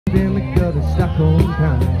in liquor, the Stockholm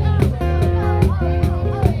kind.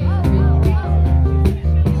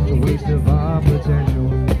 It's a waste of our potential.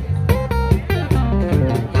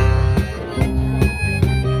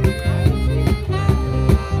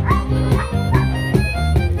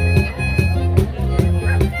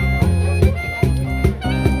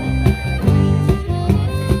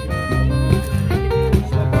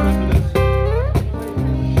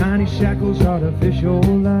 Shackles, artificial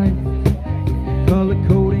light, color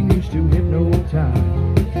coding used to hypnotize.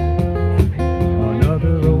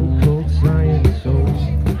 Another old cold science, soul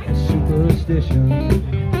and superstition.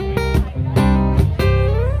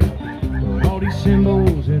 But all these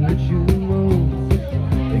symbols and rituals,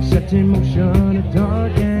 they set in motion a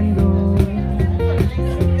dark angle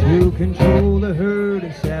to control the herd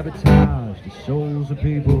and sabotage the souls of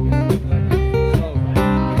people.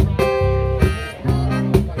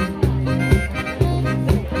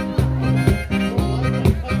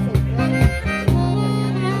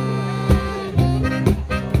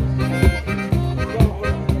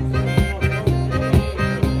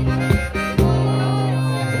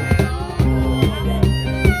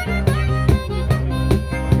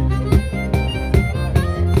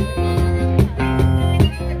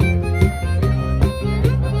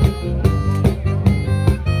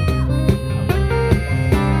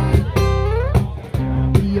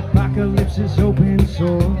 Apocalypse is open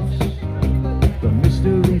source. The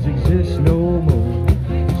mysteries exist no more.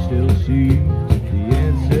 Still see the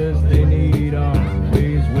answers they need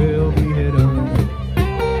always will be hidden.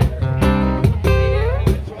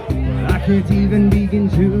 But I can't even begin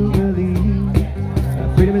to believe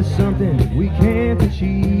that freedom is something we can't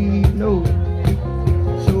achieve, no.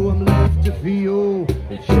 So I'm left to feel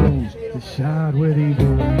the chose to side with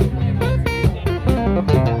evil.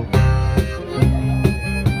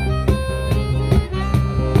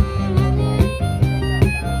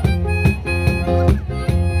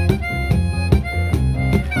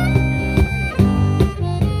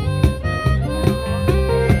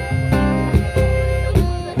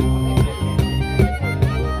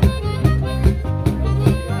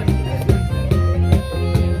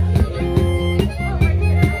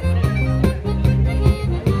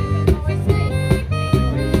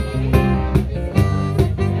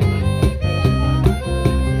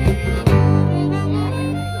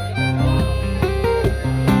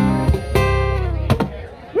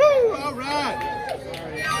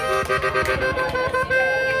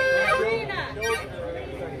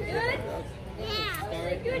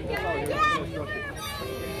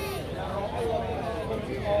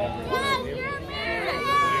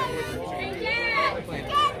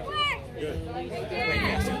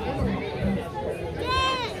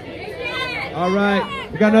 All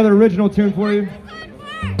right, we got another original tune for you.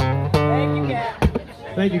 Thank you, Kat.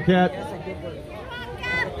 Thank you, Kat.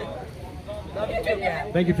 Love you too,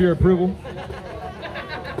 Kat. Thank you for your approval.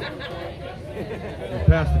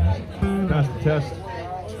 Passed the test.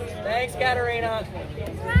 Thanks, Katarina.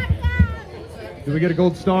 Did we get a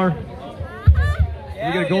gold star? Did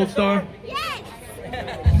we get a gold star? Yes.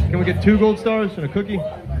 Can we get 2 gold stars and a cookie?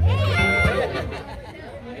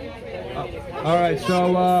 All right,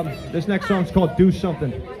 so this next song is called Do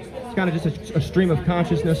Something. It's kind of just a stream of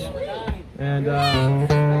consciousness, and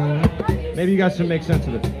maybe you guys can make sense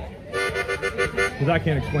of it, because I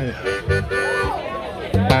can't explain it.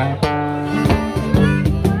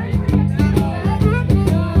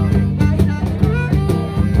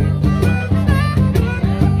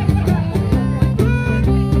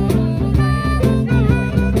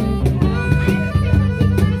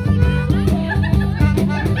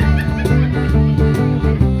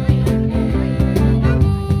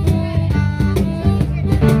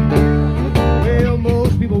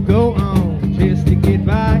 Go on just to get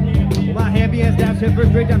by. Well, my happy ass dives head first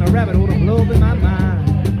straight down the rabbit hole to blow up in my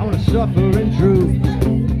mind. I want to suffer in truth.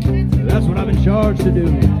 That's what I've been charged to do.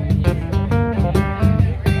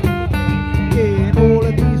 Yeah, and all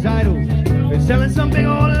of these idols, they're selling some big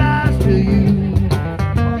old lies to you.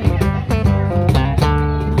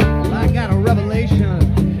 Well, I got a revelation,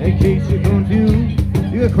 in case you're confused.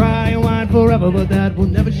 You can cry and whine forever, but that will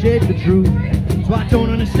never shake the truth. So I don't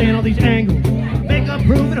understand all these angles. Make up,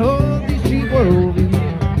 prove, and hold these cheap worldviews.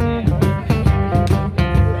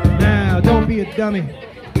 Now, don't be a dummy.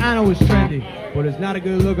 I know it's trendy, but it's not a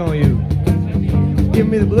good look on you. Give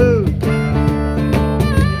me the blues.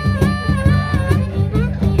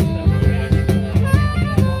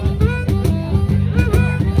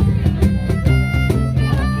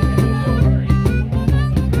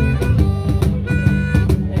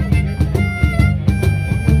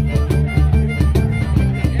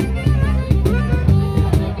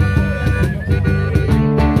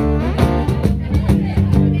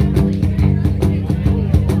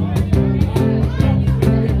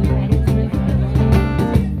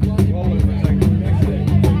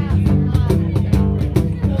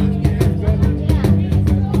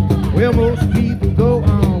 Well, most people go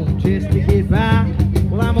on just to get by.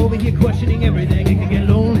 Well, I'm over here questioning everything. It can get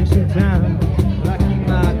lonely sometimes, but I keep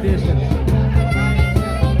my distance.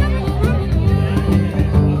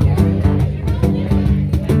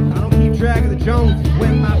 I don't keep track of the Joneses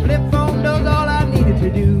when my flip phone does all I needed to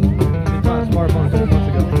do. Just bought a smartphone a couple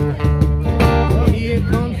months ago. Well, here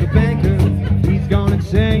comes the banker. He's gone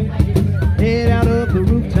insane. Head out of the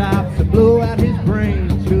rooftop to blow out his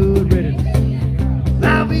brains. Good riddance.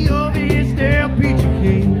 I'll be over here still Peachy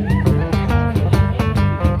King.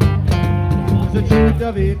 The truth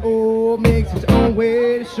of it all makes its own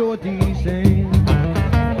way to sort these things.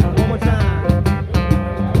 One more time.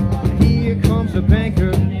 Here comes the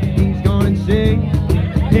banker. He's gone insane.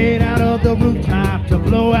 Head out of the rooftop to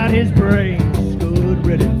blow out his brains. Good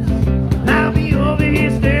riddance. I'll be over here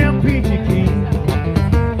still Peachy King.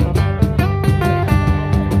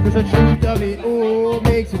 Cause the truth of it all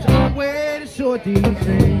makes its own way to sort these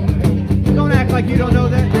things. Don't act like you don't know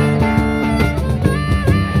that.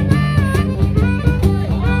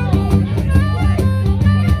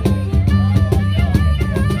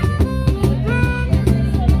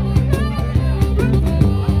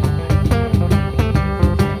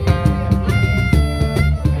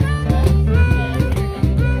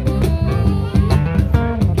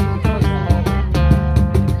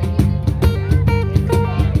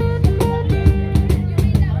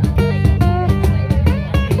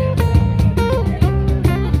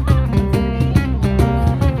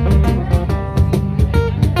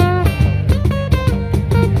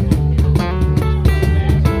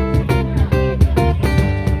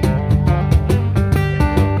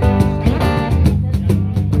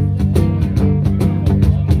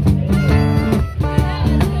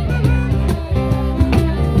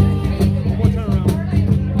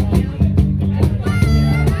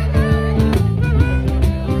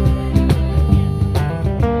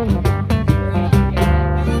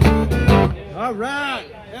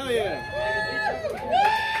 Yeah.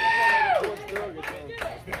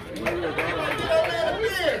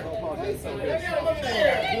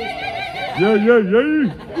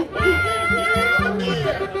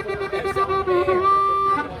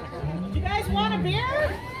 You guys want a beer?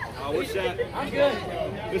 Oh, what's that? I'm good.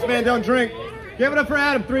 This man don't drink. Give it up for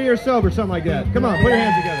Adam, 3 years sober, something like that. Come on, put your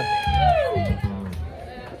hands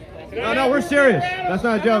together. No, we're serious. That's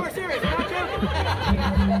not a joke. We're serious. We're joking.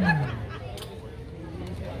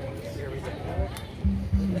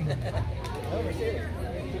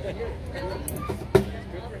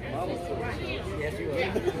 Yes, you are.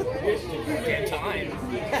 Can't time.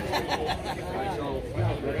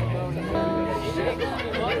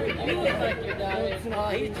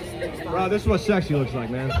 Wow, this is what sexy looks like,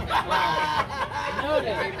 man. What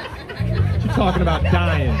you talking about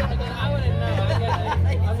dying?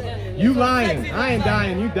 You lying. I ain't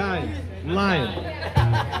dying, you dying. I'm lying.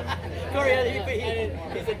 Corey, he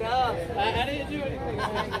said, no. I didn't do anything.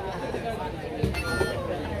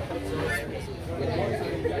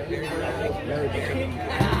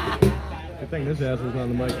 Good thing this ass was on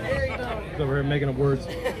the mic. He's over here making up words.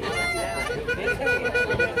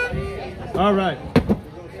 All right.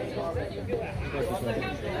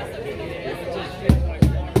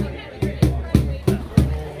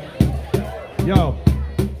 Yo,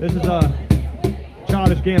 this is a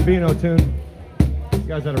Childish Gambino tune. You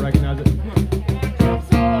guys ought to recognize it.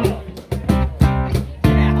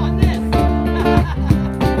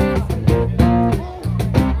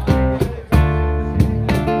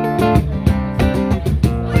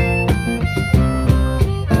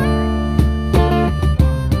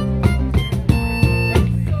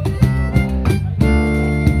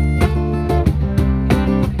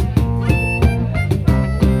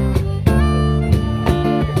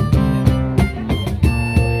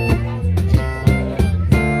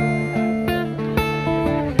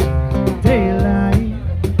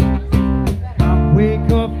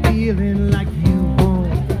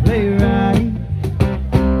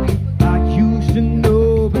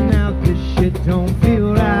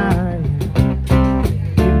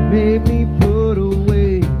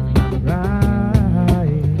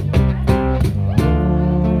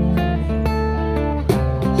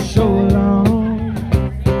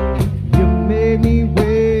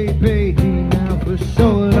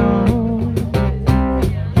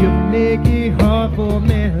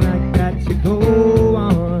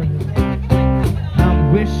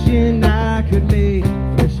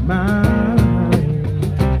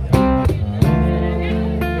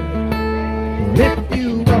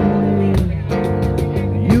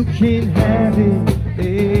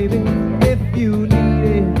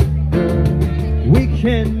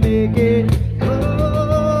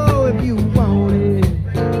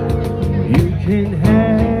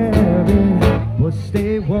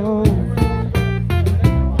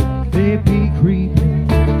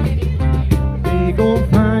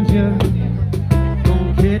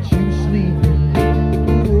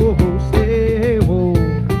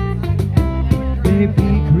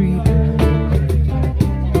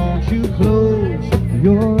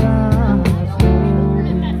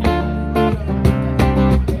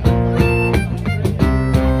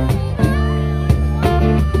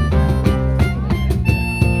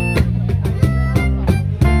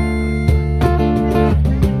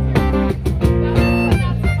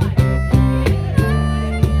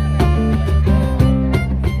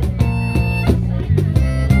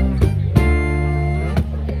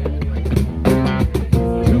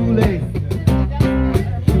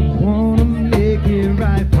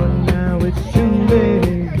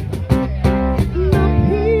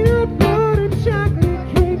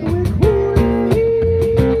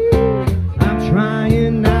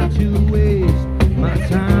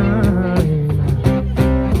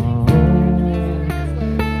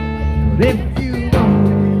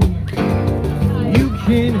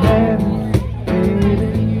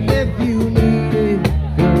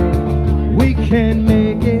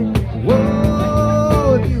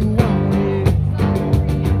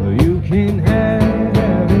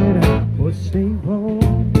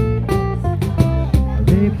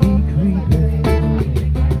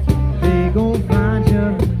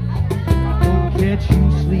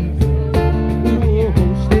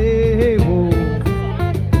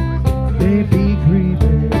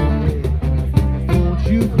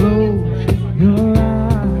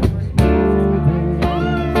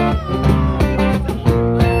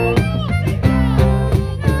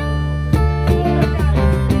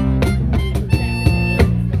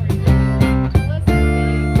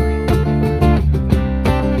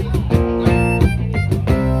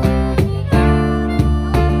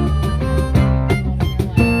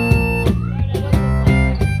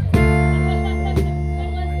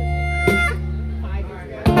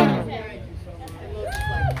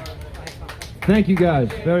 Thank you guys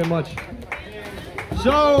very much.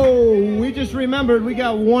 So, we just remembered we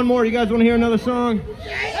got one more. You guys want to hear another song?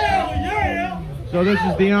 So this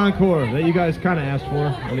is the encore that you guys kind of asked for.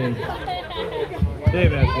 I mean,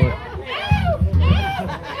 Dave asked for it.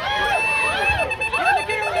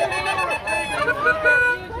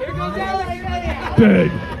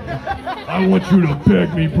 Beg. I want you to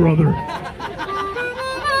beg me, brother.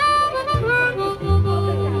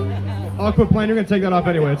 I'll quit playing. You're going to take that off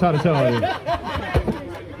anyway. It's hot as hell out here.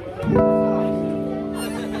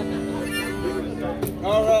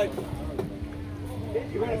 All right.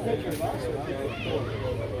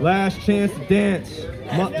 Last chance to dance.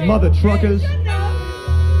 Mother truckers.